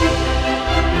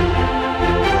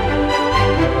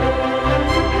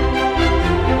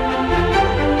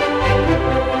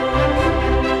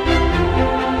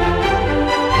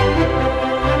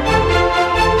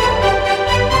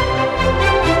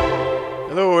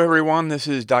everyone. This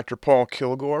is Dr. Paul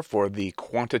Kilgore for the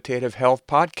Quantitative Health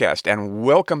Podcast, and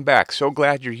welcome back. So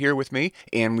glad you're here with me,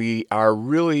 and we are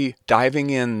really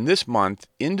diving in this month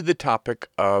into the topic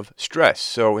of stress.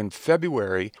 So in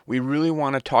February, we really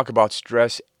want to talk about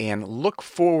stress and look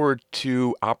forward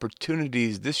to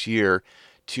opportunities this year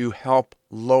to help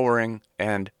lowering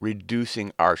and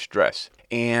reducing our stress.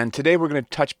 And today we're going to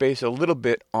touch base a little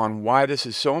bit on why this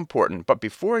is so important. But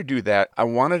before I do that, I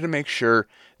wanted to make sure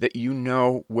that you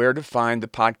know where to find the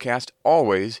podcast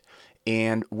always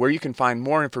and where you can find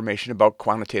more information about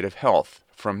quantitative health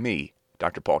from me,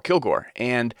 Dr. Paul Kilgore.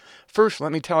 And first,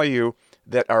 let me tell you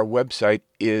that our website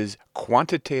is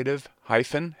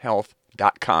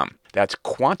quantitative-health.com. That's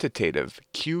quantitative,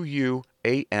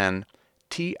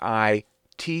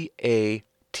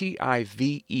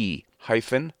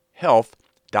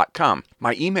 quantitative-health.com.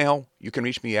 My email you can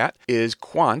reach me at is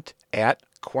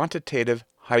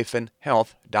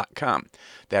quant@quantitative-health.com.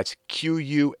 That's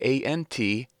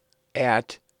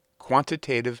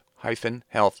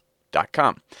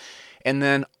QUANT@quantitative-health.com. And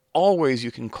then always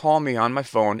you can call me on my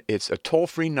phone. It's a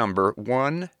toll-free number,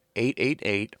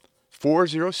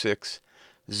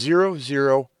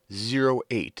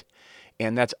 1-888-406-0008.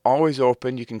 And that's always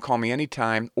open. You can call me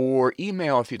anytime or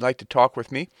email if you'd like to talk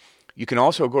with me. You can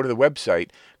also go to the website,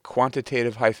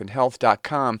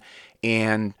 quantitative-health.com,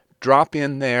 and drop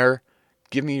in there,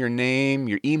 give me your name,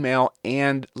 your email,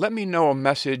 and let me know a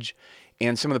message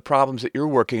and some of the problems that you're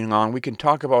working on. We can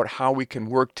talk about how we can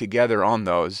work together on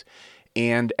those.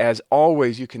 And as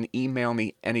always, you can email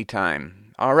me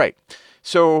anytime. All right.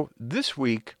 So this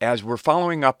week, as we're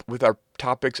following up with our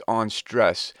topics on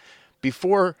stress,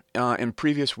 before, in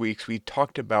previous weeks, we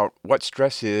talked about what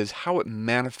stress is, how it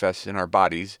manifests in our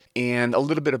bodies, and a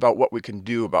little bit about what we can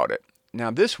do about it.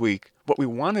 Now, this week, what we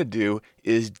want to do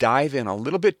is dive in a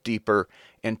little bit deeper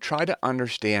and try to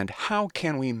understand how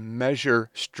can we measure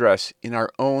stress in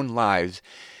our own lives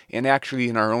and actually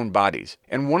in our own bodies.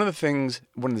 And one of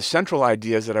the central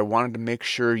ideas that I wanted to make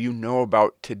sure you know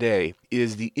about today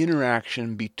is the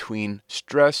interaction between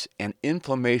stress and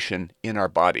inflammation in our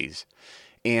bodies.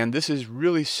 And this is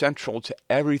really central to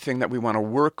everything that we want to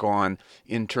work on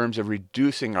in terms of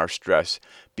reducing our stress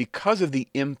because of the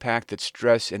impact that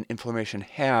stress and inflammation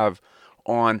have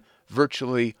on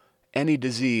virtually any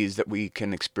disease that we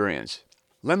can experience.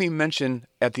 Let me mention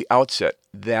at the outset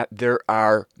that there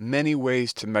are many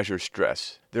ways to measure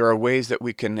stress. There are ways that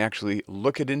we can actually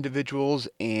look at individuals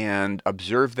and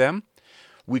observe them.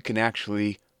 We can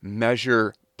actually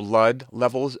measure blood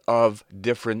levels of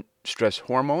different stress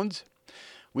hormones.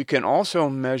 We can also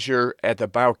measure at the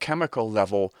biochemical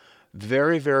level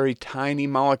very, very tiny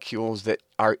molecules that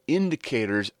are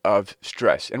indicators of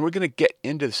stress. And we're going to get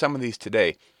into some of these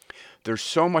today. There's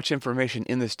so much information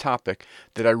in this topic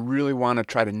that I really want to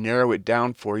try to narrow it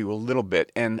down for you a little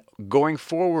bit. And going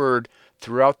forward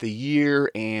throughout the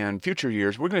year and future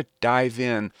years, we're going to dive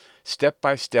in step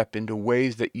by step into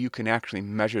ways that you can actually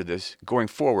measure this going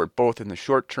forward, both in the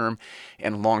short term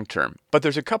and long term. But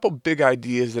there's a couple big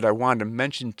ideas that I wanted to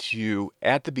mention to you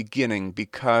at the beginning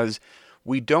because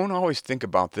we don't always think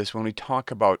about this when we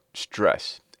talk about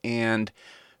stress. And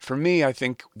for me, I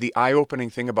think the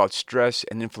eye-opening thing about stress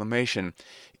and inflammation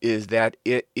is that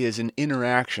it is an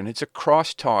interaction. It's a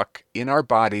crosstalk in our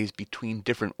bodies between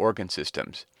different organ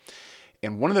systems.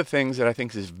 And one of the things that I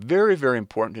think is very, very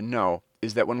important to know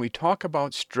is that when we talk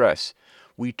about stress,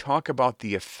 we talk about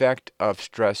the effect of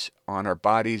stress on our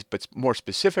bodies, but more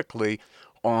specifically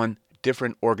on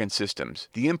different organ systems.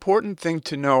 The important thing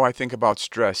to know, I think, about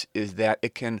stress is that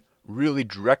it can really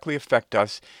directly affect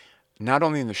us not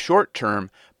only in the short term,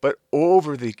 but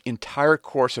over the entire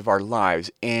course of our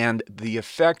lives. And the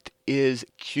effect is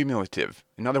cumulative.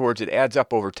 In other words, it adds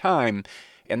up over time.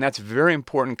 And that's a very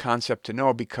important concept to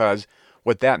know because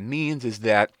what that means is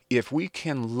that if we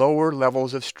can lower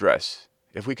levels of stress,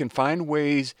 if we can find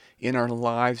ways in our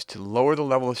lives to lower the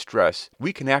level of stress,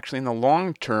 we can actually in the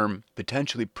long term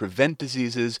potentially prevent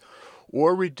diseases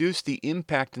or reduce the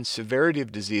impact and severity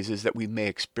of diseases that we may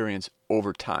experience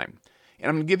over time. And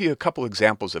I'm going to give you a couple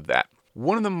examples of that.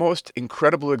 One of the most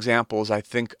incredible examples, I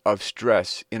think, of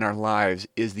stress in our lives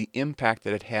is the impact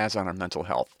that it has on our mental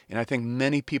health. And I think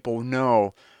many people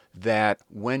know that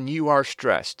when you are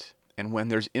stressed and when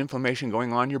there's inflammation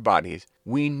going on in your bodies,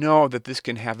 we know that this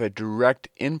can have a direct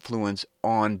influence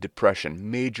on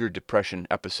depression, major depression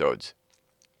episodes.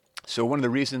 So one of the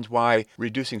reasons why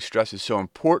reducing stress is so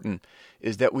important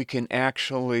is that we can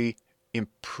actually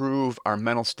improve our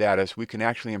mental status, we can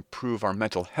actually improve our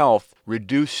mental health.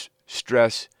 Reduce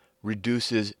stress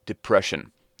reduces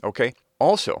depression. Okay?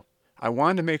 Also, I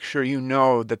wanted to make sure you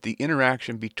know that the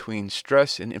interaction between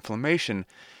stress and inflammation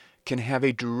can have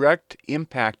a direct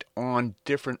impact on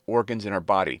different organs in our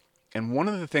body. And one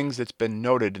of the things that's been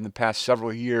noted in the past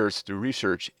several years through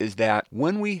research is that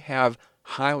when we have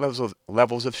high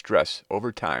levels of stress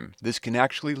over time, this can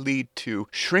actually lead to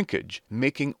shrinkage,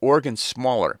 making organs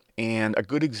smaller. And a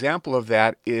good example of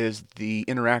that is the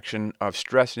interaction of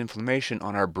stress and inflammation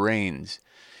on our brains.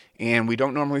 And we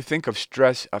don't normally think of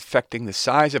stress affecting the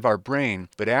size of our brain,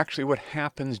 but actually what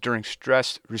happens during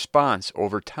stress response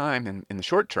over time, and in the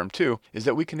short term too, is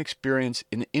that we can experience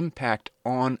an impact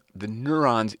on the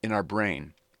neurons in our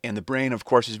brain. And the brain, of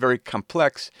course, is very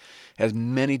complex, has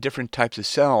many different types of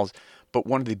cells, but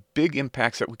one of the big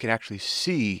impacts that we can actually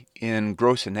see in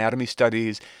gross anatomy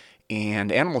studies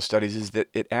and animal studies is that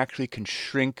it actually can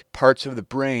shrink parts of the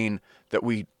brain that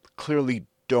we clearly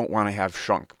don't want to have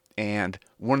shrunk. And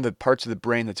one of the parts of the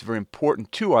brain that's very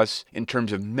important to us in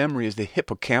terms of memory is the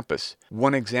hippocampus.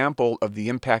 One example of the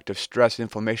impact of stress and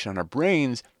inflammation on our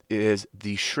brains is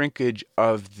the shrinkage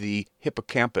of the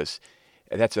hippocampus.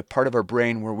 That's a part of our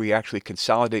brain where we actually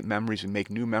consolidate memories, we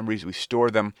make new memories, we store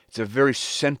them. It's a very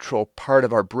central part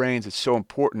of our brains. It's so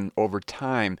important over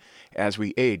time as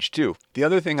we age too. The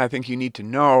other thing I think you need to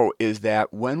know is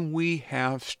that when we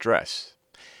have stress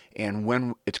and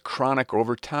when it's chronic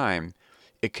over time,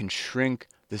 it can shrink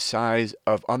the size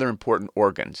of other important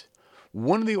organs.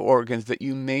 One of the organs that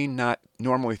you may not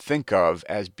normally think of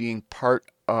as being part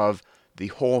of the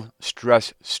whole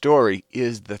stress story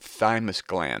is the thymus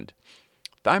gland.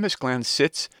 Thymus gland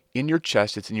sits in your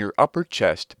chest, it's in your upper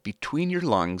chest, between your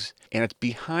lungs, and it's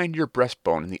behind your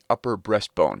breastbone, in the upper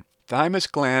breastbone. Thymus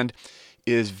gland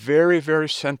is very, very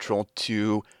central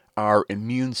to our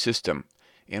immune system.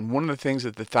 And one of the things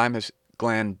that the thymus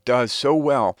gland does so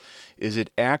well is it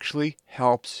actually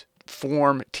helps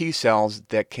form T cells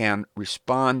that can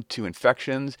respond to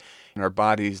infections in our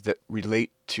bodies that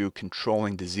relate to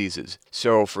controlling diseases.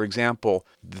 So, for example,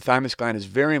 the thymus gland is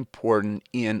very important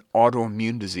in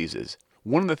autoimmune diseases.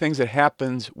 One of the things that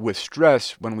happens with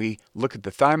stress when we look at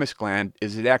the thymus gland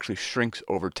is it actually shrinks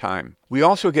over time. We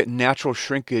also get natural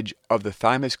shrinkage of the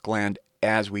thymus gland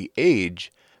as we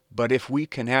age, but if we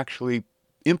can actually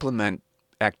implement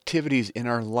activities in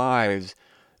our lives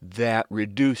that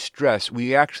reduce stress,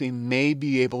 we actually may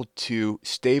be able to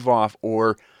stave off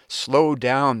or slow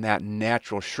down that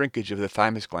natural shrinkage of the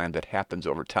thymus gland that happens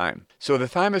over time. So the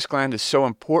thymus gland is so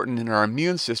important in our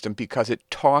immune system because it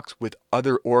talks with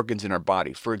other organs in our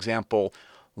body. For example,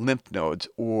 lymph nodes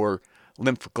or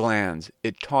lymph glands.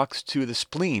 It talks to the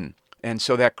spleen. And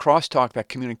so that crosstalk, that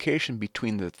communication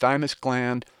between the thymus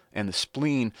gland and the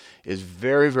spleen is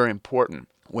very, very important.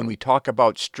 When we talk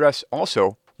about stress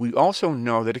also, we also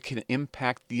know that it can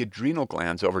impact the adrenal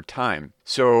glands over time.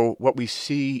 So what we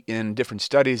see in different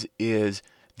studies is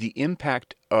the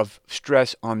impact of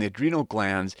stress on the adrenal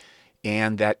glands,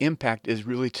 and that impact is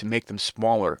really to make them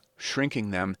smaller,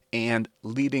 shrinking them, and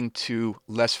leading to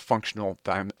less functional,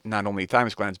 not only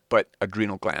thymus glands, but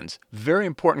adrenal glands. Very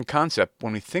important concept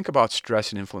when we think about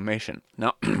stress and inflammation.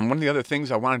 Now, one of the other things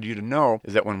I wanted you to know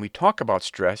is that when we talk about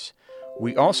stress,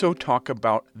 we also talk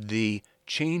about the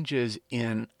changes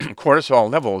in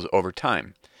cortisol levels over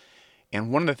time.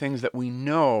 And one of the things that we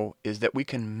know is that we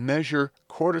can measure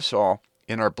cortisol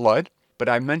in our blood, but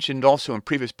I mentioned also in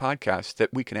previous podcasts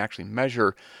that we can actually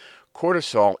measure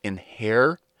cortisol in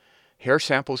hair. Hair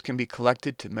samples can be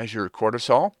collected to measure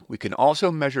cortisol. We can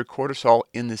also measure cortisol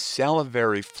in the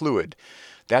salivary fluid.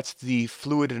 That's the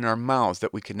fluid in our mouths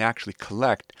that we can actually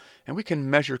collect, and we can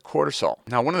measure cortisol.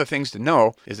 Now, one of the things to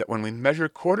know is that when we measure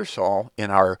cortisol in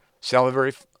our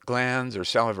salivary glands or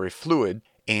salivary fluid,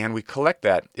 and we collect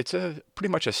that, it's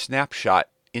pretty much a snapshot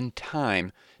in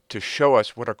time to show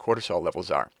us what our cortisol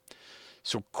levels are.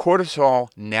 So cortisol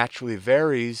naturally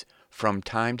varies from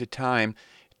time to time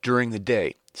during the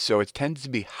day. So it tends to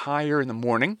be higher in the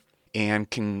morning and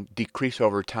can decrease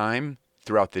over time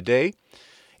throughout the day.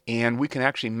 And we can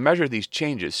actually measure these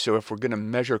changes. So if we're going to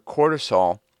measure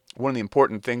cortisol, one of the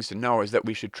important things to know is that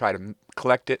we should try to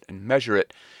collect it and measure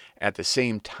it at the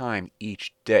same time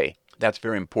each day. That's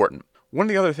very important. One of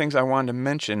the other things I wanted to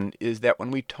mention is that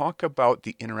when we talk about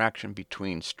the interaction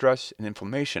between stress and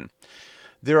inflammation,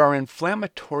 there are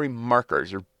inflammatory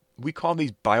markers, or we call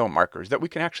these biomarkers, that we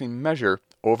can actually measure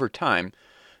over time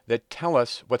that tell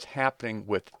us what's happening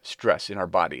with stress in our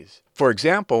bodies. For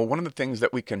example, one of the things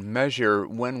that we can measure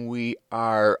when we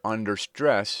are under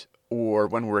stress or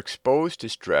when we're exposed to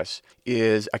stress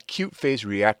is acute phase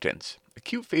reactants.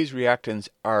 Acute phase reactants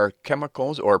are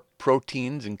chemicals or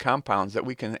proteins and compounds that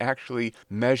we can actually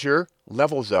measure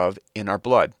levels of in our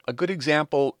blood. A good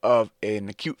example of an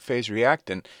acute phase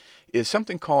reactant is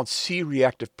something called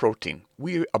C-reactive protein.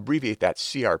 We abbreviate that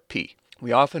CRP.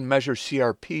 We often measure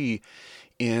CRP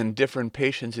in different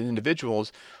patients and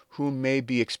individuals who may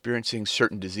be experiencing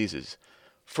certain diseases.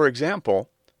 For example,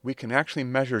 we can actually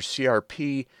measure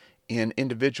CRP in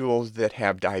individuals that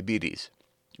have diabetes.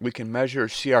 We can measure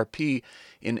CRP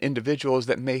in individuals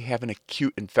that may have an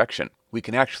acute infection. We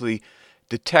can actually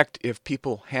detect if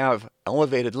people have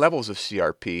elevated levels of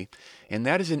CRP, and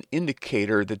that is an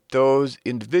indicator that those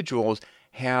individuals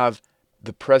have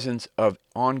the presence of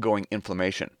ongoing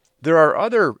inflammation. There are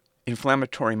other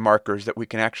inflammatory markers that we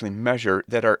can actually measure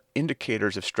that are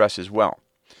indicators of stress as well.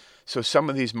 So some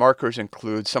of these markers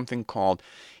include something called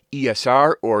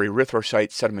ESR, or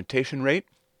erythrocyte sedimentation rate.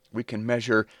 We can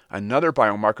measure another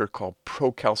biomarker called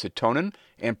procalcitonin,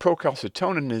 and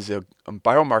procalcitonin is a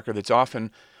biomarker that's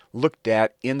often looked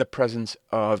at in the presence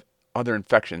of other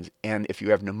infections. And if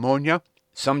you have pneumonia,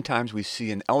 sometimes we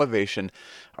see an elevation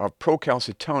of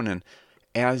procalcitonin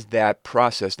as that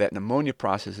pneumonia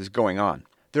process is going on.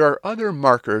 There are other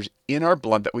markers in our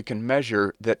blood that we can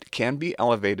measure that can be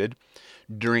elevated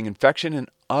during infection and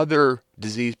other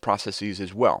disease processes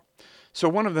as well. So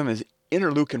one of them is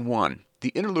interleukin-1.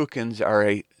 The interleukins are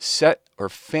a set or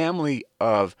family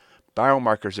of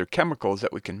biomarkers or chemicals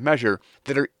that we can measure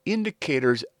that are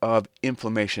indicators of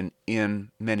inflammation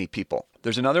in many people.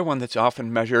 There's another one that's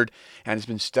often measured and has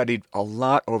been studied a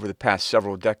lot over the past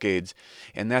several decades,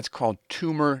 and that's called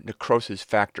tumor necrosis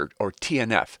factor, or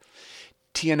TNF.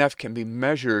 TNF can be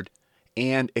measured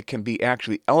and it can be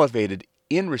actually elevated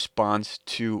in response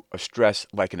to a stress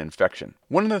like an infection.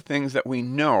 One of the things that we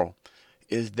know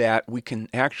is that we can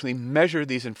actually measure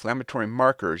these inflammatory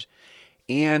markers,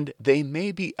 and they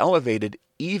may be elevated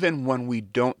even when we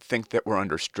don't think that we're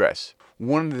under stress.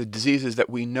 One of the diseases that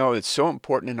we know that's so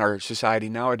important in our society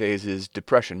nowadays is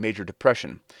depression, major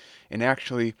depression. And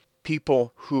actually,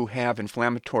 people who have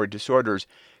inflammatory disorders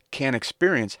can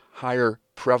experience higher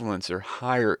prevalence or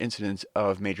higher incidence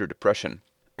of major depression.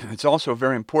 It's also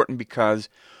very important because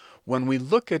when we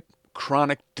look at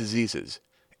chronic diseases,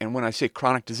 and when I say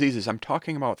chronic diseases, I'm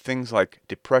talking about things like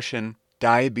depression,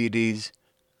 diabetes,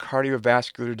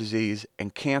 cardiovascular disease,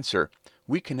 and cancer,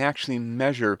 we can actually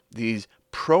measure these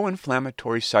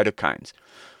pro-inflammatory cytokines.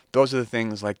 Those are the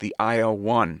things like the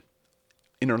IL-1,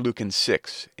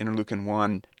 interleukin-6,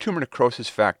 interleukin-1, tumor necrosis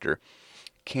factor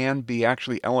can be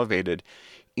actually elevated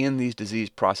in these disease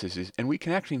processes, and we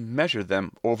can actually measure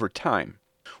them over time.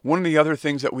 One of the other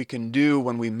things that we can do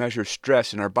when we measure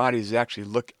stress in our bodies is actually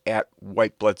look at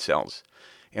white blood cells.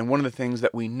 And one of the things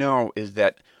that we know is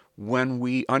that when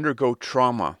we undergo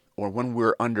trauma or when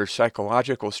we're under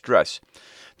psychological stress,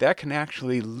 that can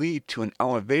actually lead to an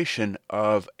elevation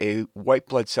of a white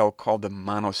blood cell called the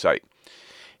monocyte.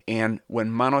 And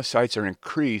when monocytes are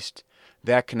increased,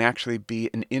 that can actually be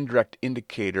an indirect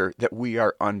indicator that we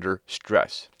are under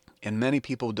stress. And many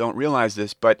people don't realize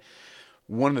this, but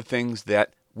one of the things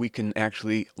that we can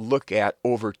actually look at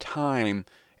over time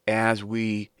as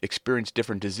we experience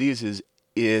different diseases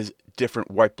is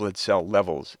different white blood cell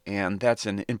levels. And that's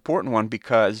an important one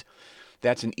because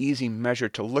that's an easy measure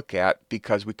to look at,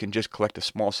 because we can just collect a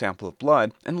small sample of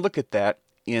blood and look at that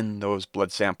in those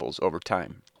blood samples over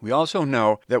time. We also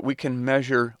know that we can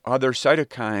measure other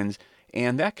cytokines,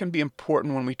 and that can be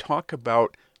important when we talk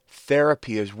about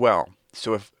therapy as well.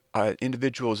 So if an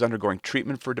individual is undergoing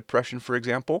treatment for depression, for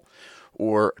example,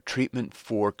 or treatment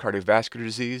for cardiovascular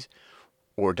disease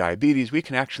or diabetes, we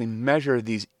can actually measure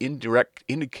these indirect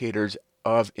indicators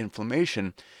of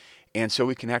inflammation, and so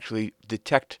we can actually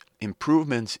detect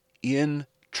improvements in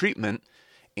treatment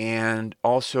and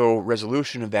also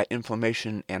resolution of that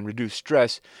inflammation and reduce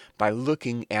stress by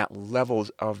looking at levels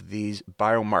of these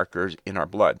biomarkers in our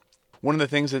blood. One of the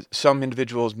things that some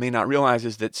individuals may not realize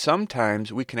is that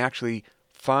sometimes we can actually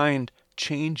find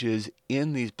changes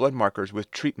in these blood markers with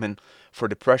treatment for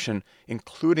depression,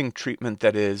 including treatment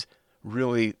that is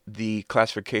really the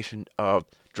classification of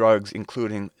drugs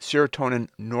including serotonin,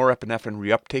 norepinephrine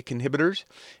reuptake inhibitors,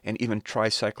 and even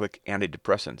tricyclic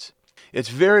antidepressants. It's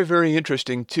very, very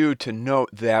interesting, too, to note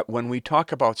that when we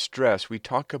talk about stress, we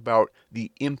talk about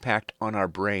the impact on our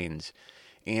brains.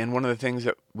 And one of the things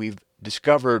that we've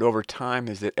discovered over time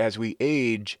is that as we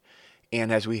age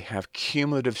and as we have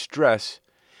cumulative stress,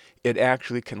 it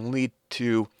actually can lead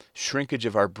to shrinkage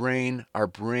of our brain. Our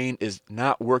brain is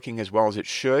not working as well as it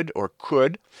should or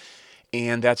could,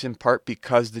 and that's in part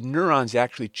because the neurons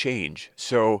actually change.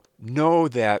 So know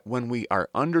that when we are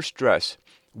under stress,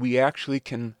 we actually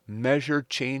can measure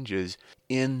changes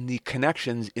in the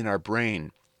connections in our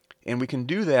brain. And we can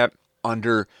do that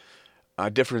under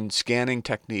different scanning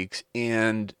techniques.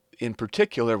 And in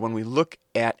particular, when we look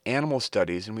at animal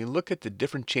studies and we look at the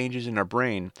different changes in our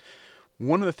brain,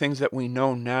 one of the things that we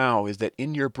know now is that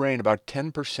in your brain, about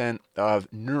 10%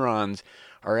 of neurons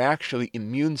are actually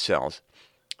immune cells.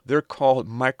 They're called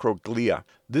microglia.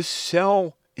 This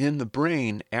cell in the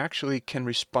brain actually can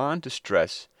respond to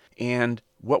stress, and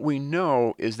what we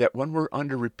know is that when we're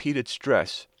under repeated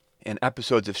stress and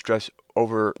episodes of stress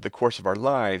over the course of our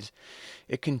lives,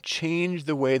 it can change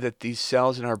the way that these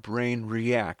cells in our brain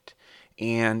react,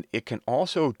 and it can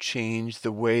also change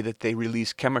the way that they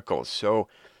release chemicals. So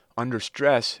under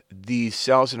stress, these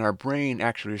cells in our brain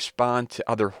actually respond to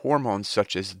other hormones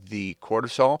such as the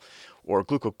cortisol or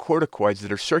glucocorticoids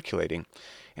that are circulating,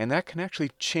 and that can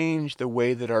actually change the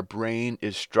way that our brain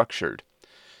is structured.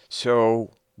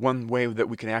 So one way that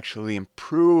we can actually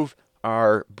improve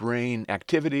our brain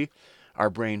activity, our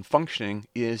brain functioning,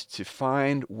 is to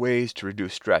find ways to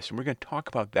reduce stress. And we're going to talk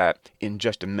about that in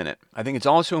just a minute. I think it's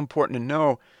also important to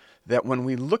know that when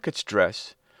we look at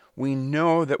stress, we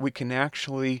know that we can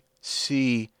actually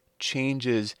see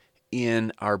changes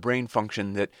in our brain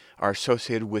function that are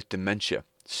associated with dementia.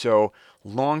 So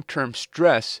long-term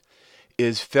stress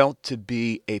is felt to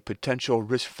be a potential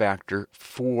risk factor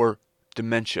for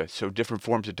dementia, so different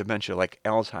forms of dementia like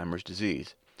Alzheimer's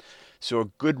disease. So a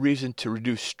good reason to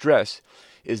reduce stress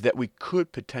is that we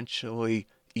could potentially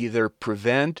either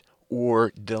prevent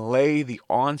or delay the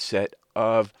onset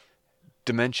of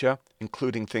dementia,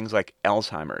 including things like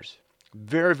Alzheimer's.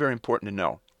 Very, very important to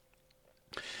know.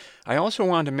 I also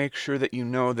want to make sure that you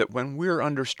know that when we're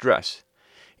under stress,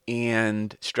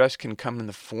 and stress can come in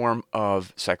the form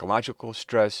of psychological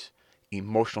stress,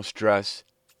 emotional stress,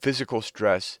 physical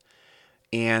stress,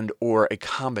 and or a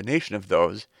combination of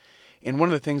those. And one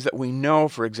of the things that we know,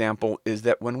 for example, is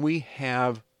that when we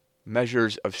have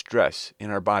measures of stress in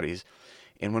our bodies,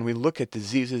 and when we look at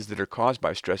diseases that are caused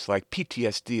by stress, like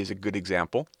PTSD is a good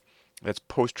example, that's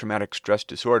post-traumatic stress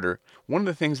disorder, one of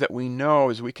the things that we know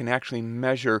is we can actually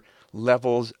measure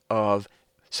levels of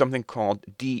something called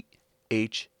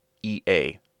DHEA.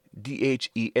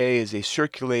 DHEA is a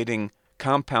circulating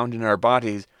compound in our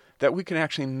bodies that we can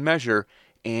actually measure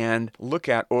and look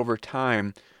at over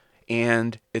time.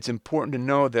 And it's important to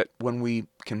know that when we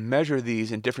can measure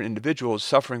these in different individuals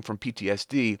suffering from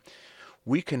PTSD,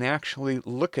 we can actually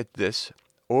look at this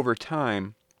over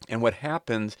time. And what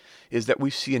happens is that we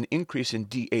see an increase in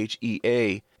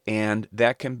DHEA, and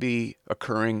that can be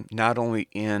occurring not only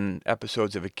in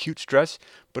episodes of acute stress,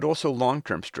 but also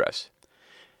long-term stress.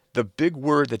 The big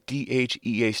word that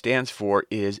DHEA stands for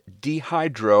is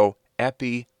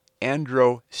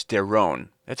dehydroepiandrosterone.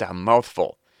 That's a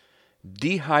mouthful.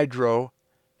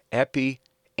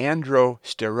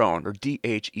 Dehydroepiandrosterone, or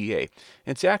DHEA.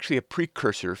 It's actually a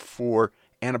precursor for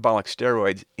anabolic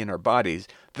steroids in our bodies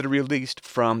that are released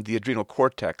from the adrenal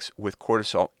cortex with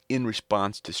cortisol in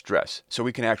response to stress. So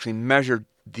we can actually measure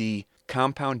the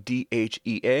compound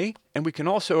DHEA, and we can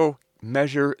also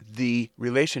measure the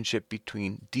relationship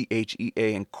between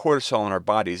DHEA and cortisol in our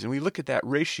bodies. And we look at that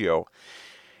ratio,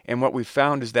 and what we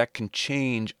found is that can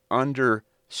change under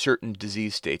certain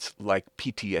disease states like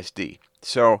PTSD.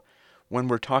 So when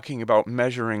we're talking about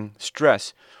measuring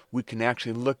stress, we can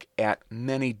actually look at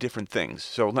many different things.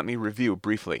 So let me review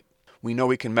briefly. We know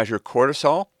we can measure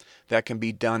cortisol. That can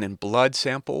be done in blood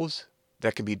samples.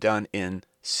 That can be done in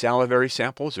salivary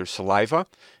samples or saliva.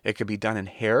 It can be done in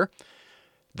hair.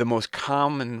 The most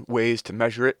common ways to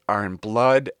measure it are in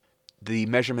blood. The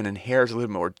measurement in hair is a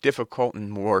little more difficult and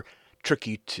more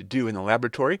tricky to do in the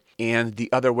laboratory. And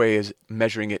the other way is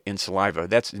measuring it in saliva.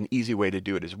 That's an easy way to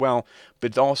do it as well,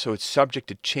 but also it's subject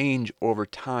to change over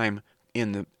time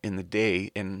in the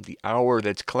day, and the hour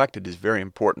that's collected is very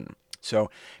important. So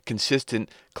consistent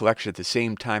collection at the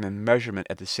same time and measurement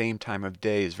at the same time of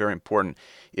day is very important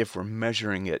if we're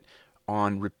measuring it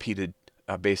on repeated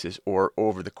basis or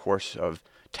over the course of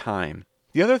time.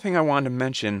 The other thing I wanted to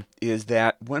mention is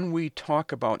that when we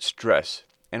talk about stress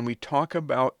and we talk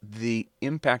about the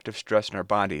impact of stress in our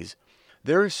bodies,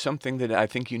 there is something that I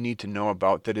think you need to know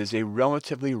about that is a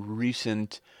relatively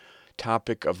recent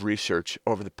topic of research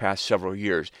over the past several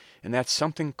years, and that's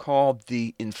something called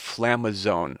the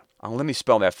inflammasome. Let me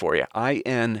spell that for you.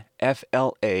 INFLAMMASOME,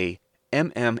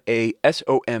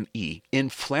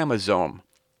 inflammasome.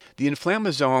 The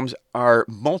inflammasomes are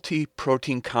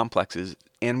multi-protein complexes,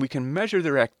 and we can measure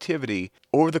their activity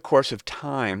over the course of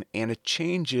time, and it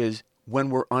changes when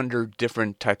we're under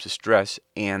different types of stress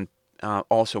and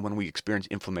also when we experience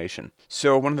inflammation.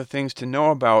 So one of the things to know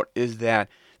about is that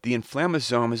the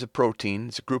inflammasome is a protein.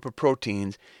 It's a group of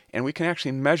proteins, and we can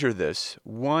actually measure this.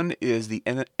 One is the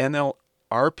NLRP3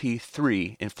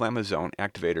 inflammasome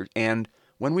activator, and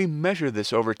when we measure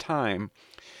this over time,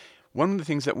 one of the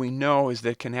things that we know is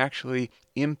that it can actually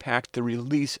impact the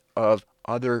release of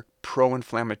other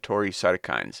pro-inflammatory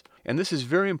cytokines. And this is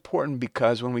very important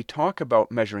because when we talk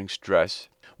about measuring stress,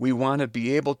 we want to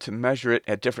be able to measure it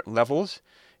at different levels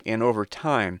and over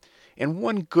time. And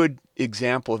one good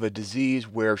example of a disease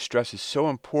where stress is so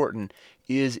important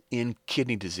is in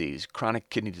kidney disease, chronic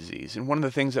kidney disease. And one of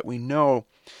the things that we know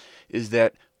is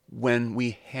that when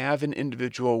we have an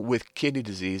individual with kidney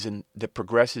disease and that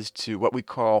progresses to what we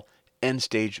call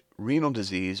end-stage renal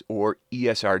disease, or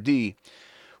ESRD,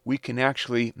 we can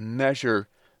actually measure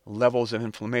levels of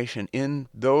inflammation in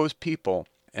those people.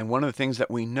 And one of the things that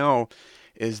we know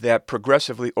is that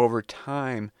progressively over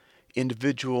time,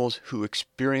 individuals who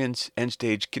experience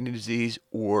end-stage kidney disease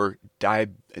or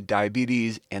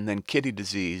diabetes and then kidney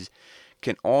disease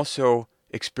can also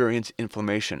experience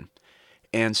inflammation.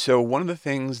 And so one of the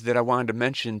things that I wanted to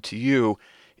mention to you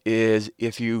is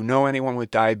if you know anyone with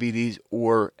diabetes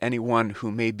or anyone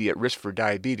who may be at risk for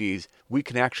diabetes, we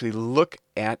can actually look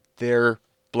at their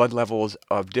blood levels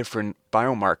of different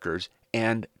biomarkers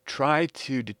and try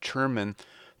to determine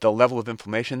the level of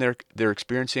inflammation they're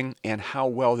experiencing and how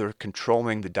well they're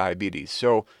controlling the diabetes.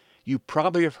 So you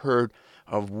probably have heard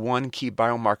of one key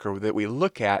biomarker that we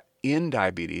look at in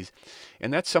diabetes,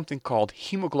 and that's something called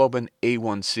hemoglobin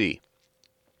A1C.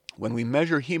 When we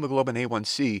measure hemoglobin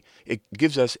A1C, it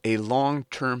gives us a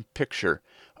long-term picture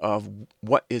of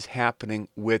what is happening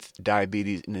with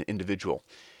diabetes in an individual.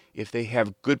 If they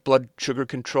have good blood sugar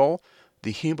control,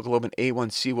 the hemoglobin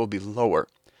A1C will be lower.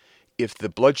 If the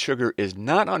blood sugar is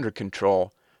not under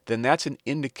control, then that's an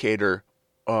indicator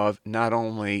of not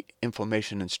only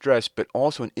inflammation and stress, but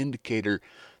also an indicator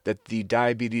that the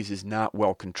diabetes is not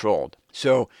well controlled.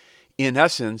 So, in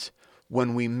essence,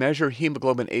 when we measure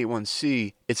hemoglobin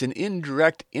A1C, it's an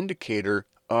indirect indicator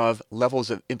of levels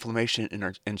of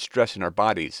inflammation and stress in our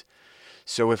bodies.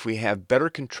 So if we have better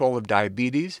control of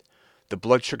diabetes, the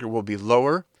blood sugar will be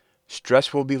lower,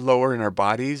 stress will be lower in our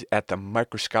bodies at the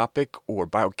microscopic or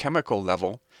biochemical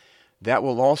level. That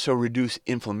will also reduce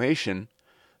inflammation.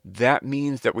 That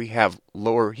means that we have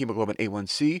lower hemoglobin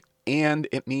A1C, and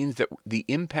it means that the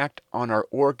impact on our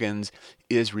organs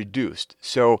is reduced.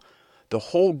 So the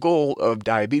whole goal of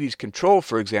diabetes control,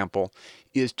 for example,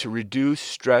 is to reduce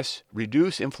stress,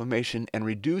 reduce inflammation, and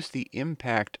reduce the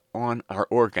impact on our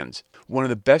organs. One of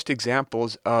the best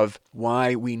examples of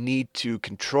why we need to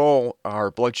control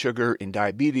our blood sugar in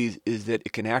diabetes is that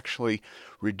it can actually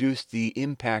reduce the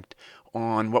impact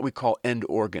on what we call end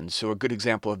organs. So a good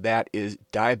example of that is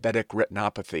diabetic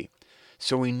retinopathy.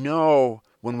 So we know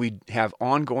when we have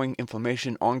ongoing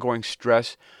inflammation, ongoing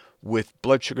stress with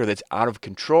blood sugar that's out of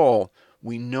control,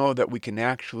 we know that we can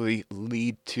actually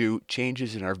lead to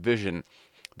changes in our vision.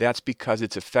 That's because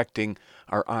it's affecting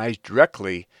our eyes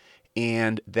directly,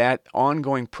 and that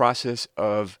ongoing process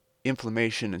of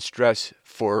inflammation and stress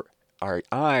for our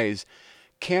eyes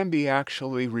can be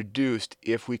actually reduced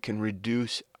if we can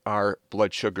reduce our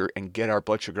blood sugar and get our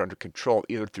blood sugar under control,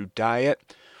 either through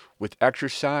diet, with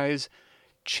exercise,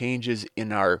 changes in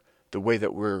the way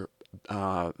that we're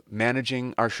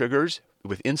managing our sugars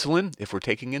with insulin, if we're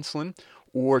taking insulin,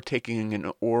 or taking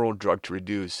an oral drug to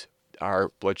reduce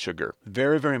our blood sugar.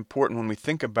 Very, very important when we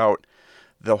think about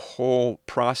the whole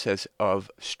process of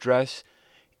stress,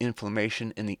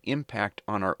 inflammation, and the impact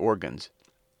on our organs.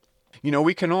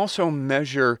 We can also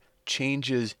measure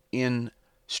changes in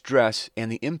stress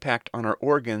and the impact on our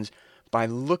organs by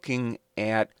looking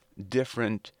at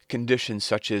different conditions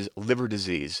such as liver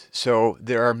disease. So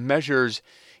there are measures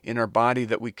in our body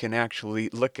that we can actually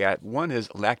look at. One is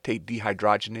lactate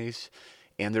dehydrogenase,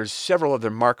 and there's several other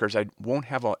markers I won't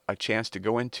have a chance to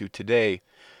go into today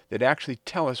that actually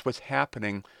tell us what's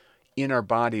happening in our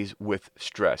bodies with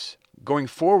stress. Going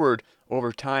forward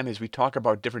over time, as we talk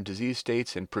about different disease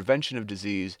states and prevention of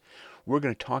disease, we're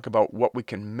going to talk about what we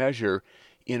can measure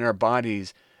in our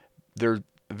bodies. There are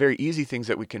very easy things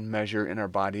that we can measure in our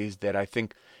bodies that I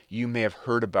think you may have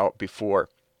heard about before.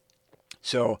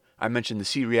 So I mentioned the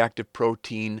C-reactive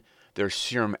protein. There's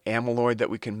serum amyloid that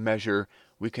we can measure.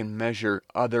 We can measure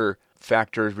other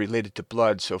factors related to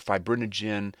blood, so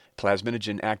fibrinogen,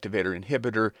 plasminogen activator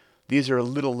inhibitor. These are a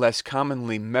little less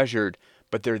commonly measured,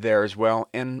 but they're there as well.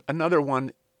 And another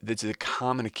one that's a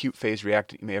common acute phase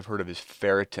reactant you may have heard of is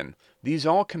ferritin. These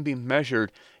all can be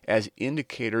measured as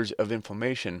indicators of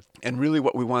inflammation. And really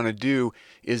what we want to do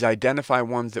is identify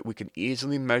ones that we can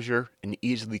easily measure and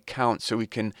easily count so we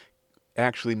can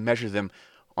actually measure them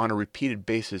on a repeated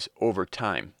basis over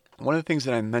time. One of the things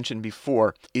that I mentioned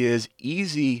before is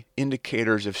easy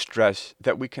indicators of stress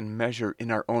that we can measure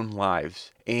in our own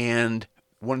lives. And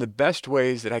one of the best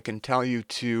ways that I can tell you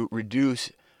to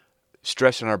reduce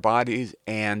stress in our bodies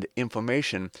and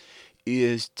inflammation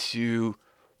is to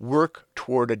work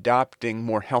toward adopting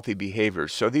more healthy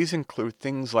behaviors. So these include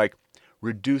things like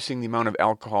reducing the amount of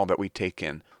alcohol that we take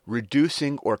in.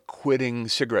 Reducing or quitting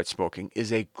cigarette smoking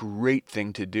is a great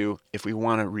thing to do if we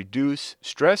want to reduce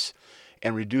stress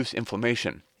and reduce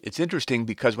inflammation. It's interesting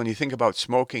because when you think about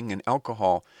smoking and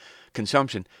alcohol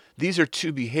consumption, these are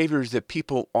two behaviors that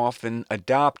people often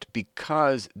adopt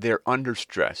because they're under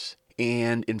stress.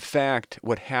 And in fact,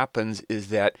 what happens is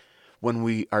that when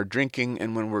we are drinking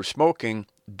and when we're smoking,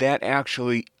 that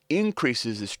actually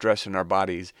increases the stress in our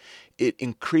bodies. It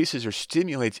increases or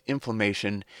stimulates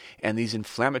inflammation and these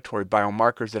inflammatory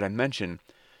biomarkers that I mentioned.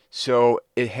 So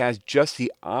it has just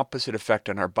the opposite effect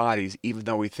on our bodies, even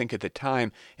though we think at the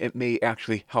time it may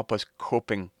actually help us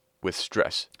coping with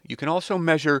stress. You can also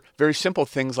measure very simple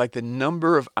things like the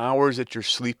number of hours that you're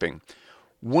sleeping.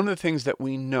 One of the things that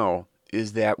we know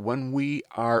is that when we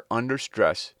are under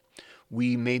stress,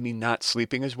 we may be not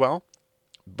sleeping as well,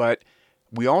 but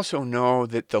we also know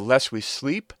that the less we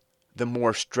sleep, the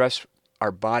more stress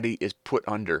our body is put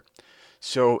under.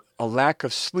 So a lack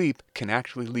of sleep can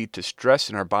actually lead to stress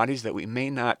in our bodies that we may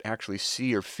not actually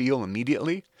see or feel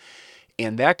immediately,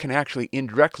 and that can actually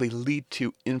indirectly lead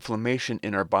to inflammation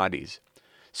in our bodies.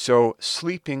 So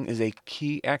sleeping is a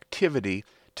key activity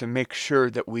to make sure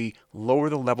that we lower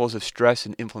the levels of stress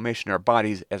and inflammation in our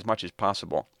bodies as much as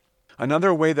possible.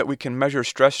 Another way that we can measure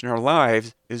stress in our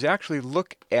lives is actually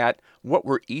look at what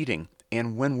we're eating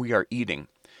and when we are eating.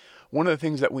 One of the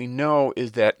things that we know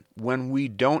is that when we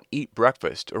don't eat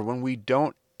breakfast or when we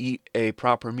don't eat a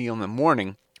proper meal in the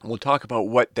morning, we'll talk about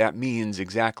what that means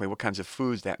exactly, what kinds of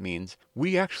foods that means.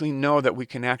 We actually know that we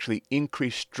can actually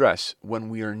increase stress when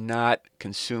we are not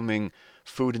consuming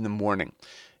food in the morning.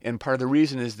 And part of the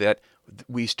reason is that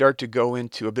we start to go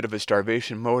into a bit of a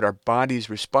starvation mode. Our body's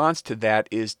response to that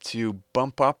is to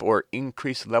bump up or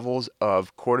increase levels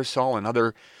of cortisol and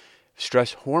other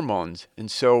stress hormones. And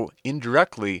so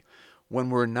indirectly, when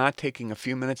we're not taking a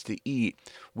few minutes to eat,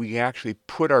 we actually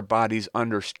put our bodies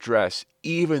under stress,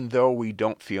 even though we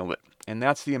don't feel it. And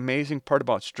that's the amazing part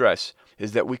about stress,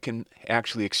 is that we can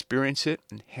actually experience it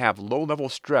and have low-level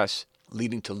stress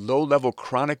leading to low-level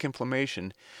chronic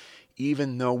inflammation,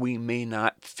 even though we may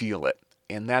not feel it.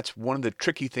 And that's one of the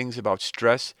tricky things about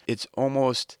stress. It's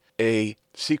almost a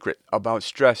secret about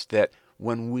stress that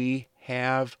when we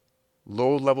have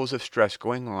low levels of stress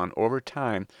going on over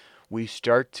time, we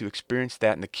start to experience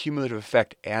that, and the cumulative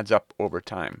effect adds up over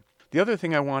time. The other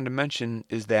thing I wanted to mention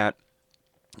is that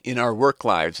in our work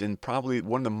lives, and probably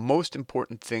one of the most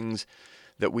important things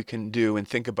that we can do and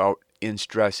think about in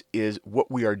stress is what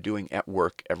we are doing at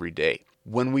work every day.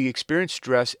 When we experience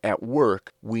stress at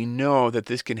work, we know that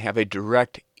this can have a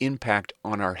direct impact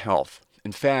on our health.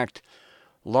 In fact,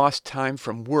 lost time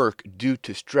from work due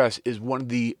to stress is one of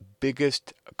the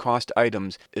biggest cost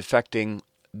items affecting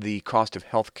the cost of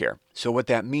healthcare. So what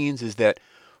that means is that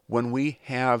when we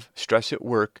have stress at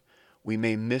work, we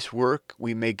may miss work,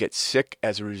 we may get sick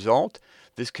as a result.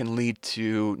 This can lead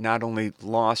to not only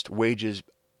lost wages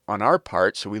on our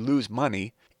part, so we lose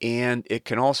money, and it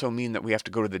can also mean that we have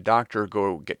to go to the doctor,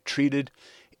 go get treated,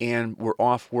 and we're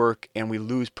off work and we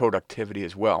lose productivity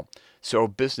as well. So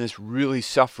business really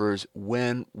suffers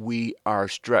when we are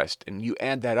stressed. And you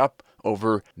add that up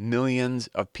over millions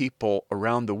of people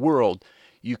around the world,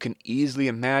 you can easily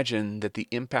imagine that the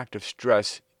impact of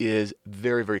stress is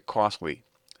very, very costly.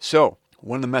 So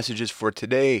one of the messages for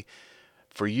today,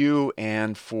 for you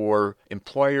and for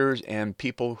employers and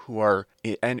people who are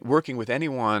working with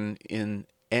anyone in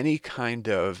any kind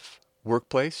of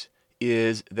workplace,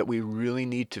 is that we really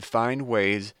need to find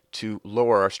ways to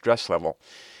lower our stress level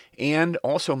and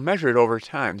also measure it over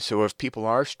time. So if people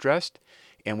are stressed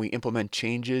and we implement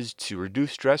changes to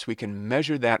reduce stress, we can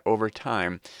measure that over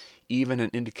time. Even an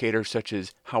indicator such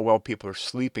as how well people are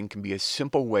sleeping can be a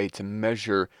simple way to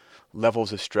measure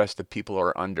levels of stress that people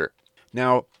are under.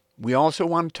 Now, we also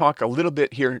want to talk a little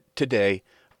bit here today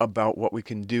about what we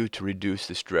can do to reduce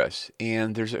the stress.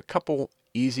 And there's a couple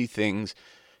easy things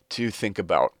to think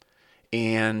about.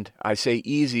 And I say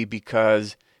easy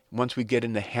because once we get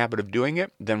in the habit of doing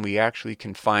it, then we actually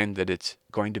can find that it's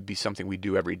going to be something we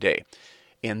do every day.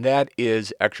 And that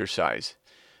is exercise.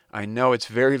 I know it's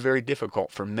very, very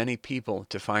difficult for many people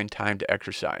to find time to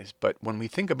exercise. But when we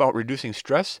think about reducing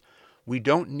stress, we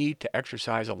don't need to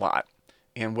exercise a lot.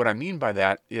 And what I mean by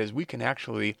that is we can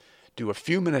actually do a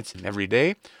few minutes every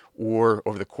day or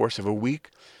over the course of a week,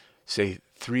 say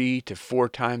 3 to 4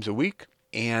 times a week.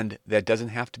 And that doesn't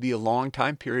have to be a long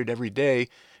time period every day.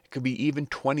 It could be even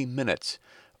 20 minutes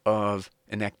of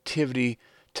an activity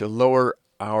to lower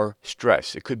our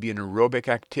stress. It could be an aerobic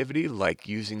activity like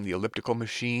using the elliptical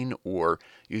machine or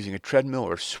using a treadmill,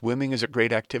 or swimming is a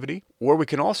great activity. Or we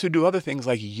can also do other things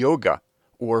like yoga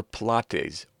or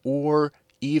Pilates, or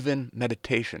even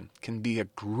meditation can be a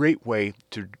great way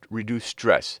to reduce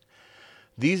stress.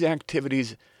 These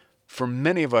activities for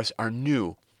many of us are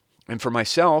new. And for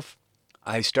myself,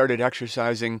 I started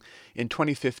exercising in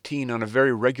 2015 on a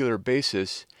very regular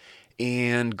basis,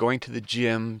 and going to the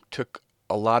gym took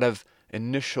a lot of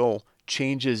initial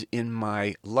changes in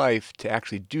my life to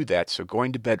actually do that. So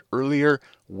going to bed earlier,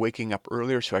 waking up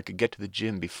earlier so I could get to the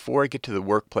gym before I get to the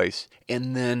workplace,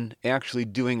 and then actually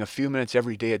doing a few minutes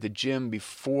every day at the gym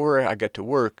before I get to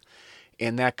work.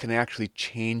 And that can actually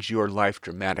change your life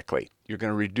dramatically. You're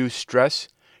going to reduce stress.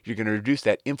 You're going to reduce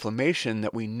that inflammation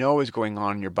that we know is going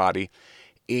on in your body.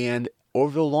 And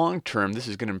over the long term, this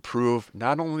is going to improve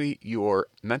not only your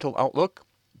mental outlook,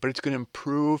 but it's going to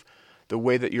improve the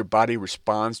way that your body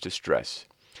responds to stress.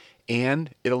 And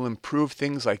it'll improve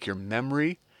things like your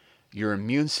memory, your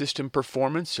immune system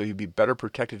performance, so you'll be better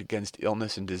protected against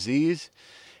illness and disease.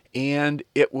 And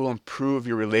it will improve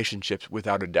your relationships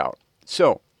without a doubt.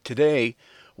 So today,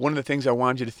 one of the things I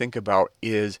wanted you to think about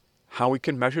is how we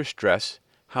can measure stress,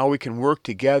 how we can work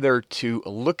together to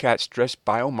look at stress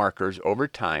biomarkers over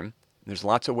time. There's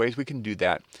lots of ways we can do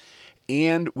that.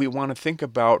 And we want to think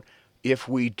about, if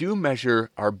we do measure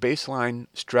our baseline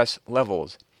stress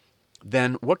levels,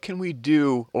 then what can we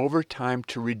do over time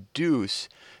to reduce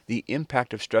the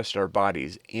impact of stress on our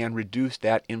bodies and reduce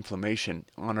that inflammation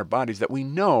on our bodies that we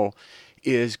know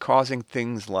is causing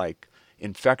things like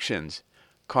infections,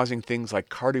 causing things like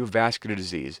cardiovascular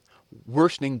disease,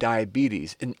 worsening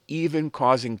diabetes, and even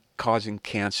causing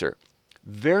cancer.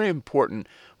 Very important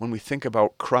when we think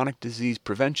about chronic disease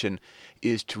prevention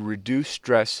is to reduce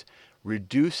stress,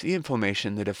 reduce the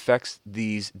inflammation that affects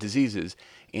these diseases,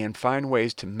 and find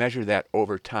ways to measure that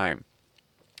over time.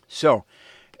 So,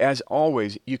 as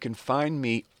always, you can find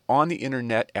me on the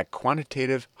internet at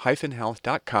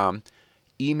quantitative-health.com,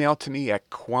 email to me at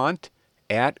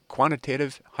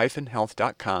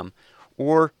quant@quantitative-health.com,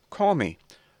 or call me.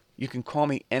 You can call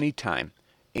me anytime,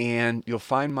 and you'll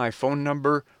find my phone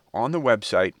number on the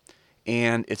website,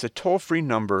 and it's a toll-free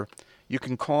number. You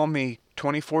can call me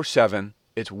 24/7.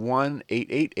 It's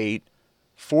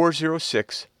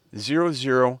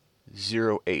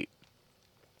 1-888-406-0008.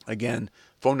 Again,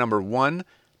 phone number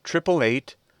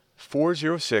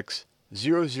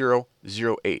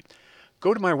 1-888-406-0008.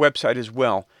 Go to my website as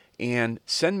well and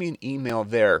send me an email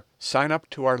there. Sign up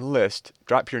to our list,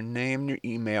 drop your name and your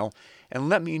email, and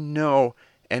let me know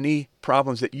any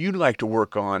problems that you'd like to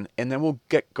work on, and then we'll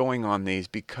get going on these,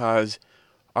 because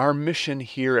our mission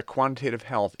here at Quantitative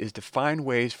Health is to find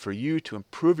ways for you to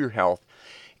improve your health,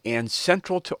 and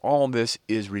central to all this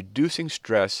is reducing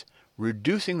stress,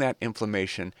 reducing that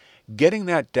inflammation, getting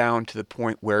that down to the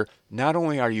point where not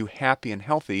only are you happy and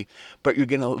healthy, but you're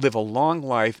going to live a long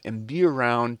life and be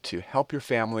around to help your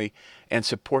family and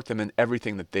support them in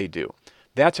everything that they do.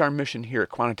 That's our mission here at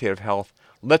Quantitative Health.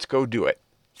 Let's go do it.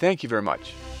 Thank you very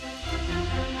much.